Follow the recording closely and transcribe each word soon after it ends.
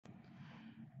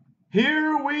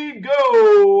Here we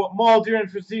go. Multi-run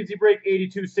for C&C break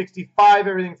 82.65.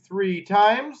 Everything 3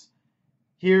 times.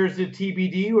 Here's the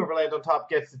TBD. Whoever lands on top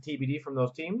gets the TBD from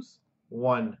those teams.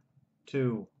 1,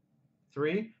 2,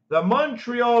 3. The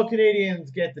Montreal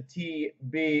Canadiens get the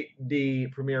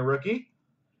TBD Premier Rookie.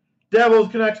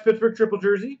 Devils connects Pittsburgh triple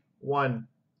jersey. 1,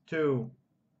 2,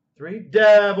 3.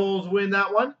 Devils win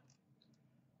that one.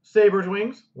 Sabres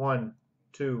Wings. 1,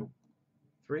 2,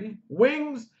 3.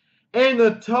 Wings. And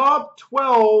the top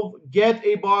 12 get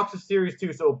a box of Series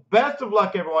 2. So best of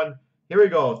luck, everyone. Here we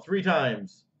go. 3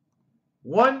 times.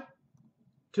 1,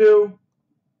 2,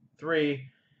 3.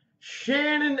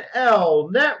 Shannon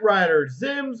L. Netrider,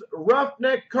 Zims,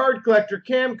 Roughneck, Card Collector,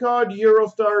 Camcod,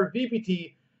 Eurostar,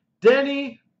 VPT,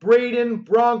 Denny, Braden,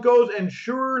 Broncos, and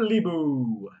Sure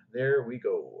Lebu. There we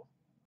go.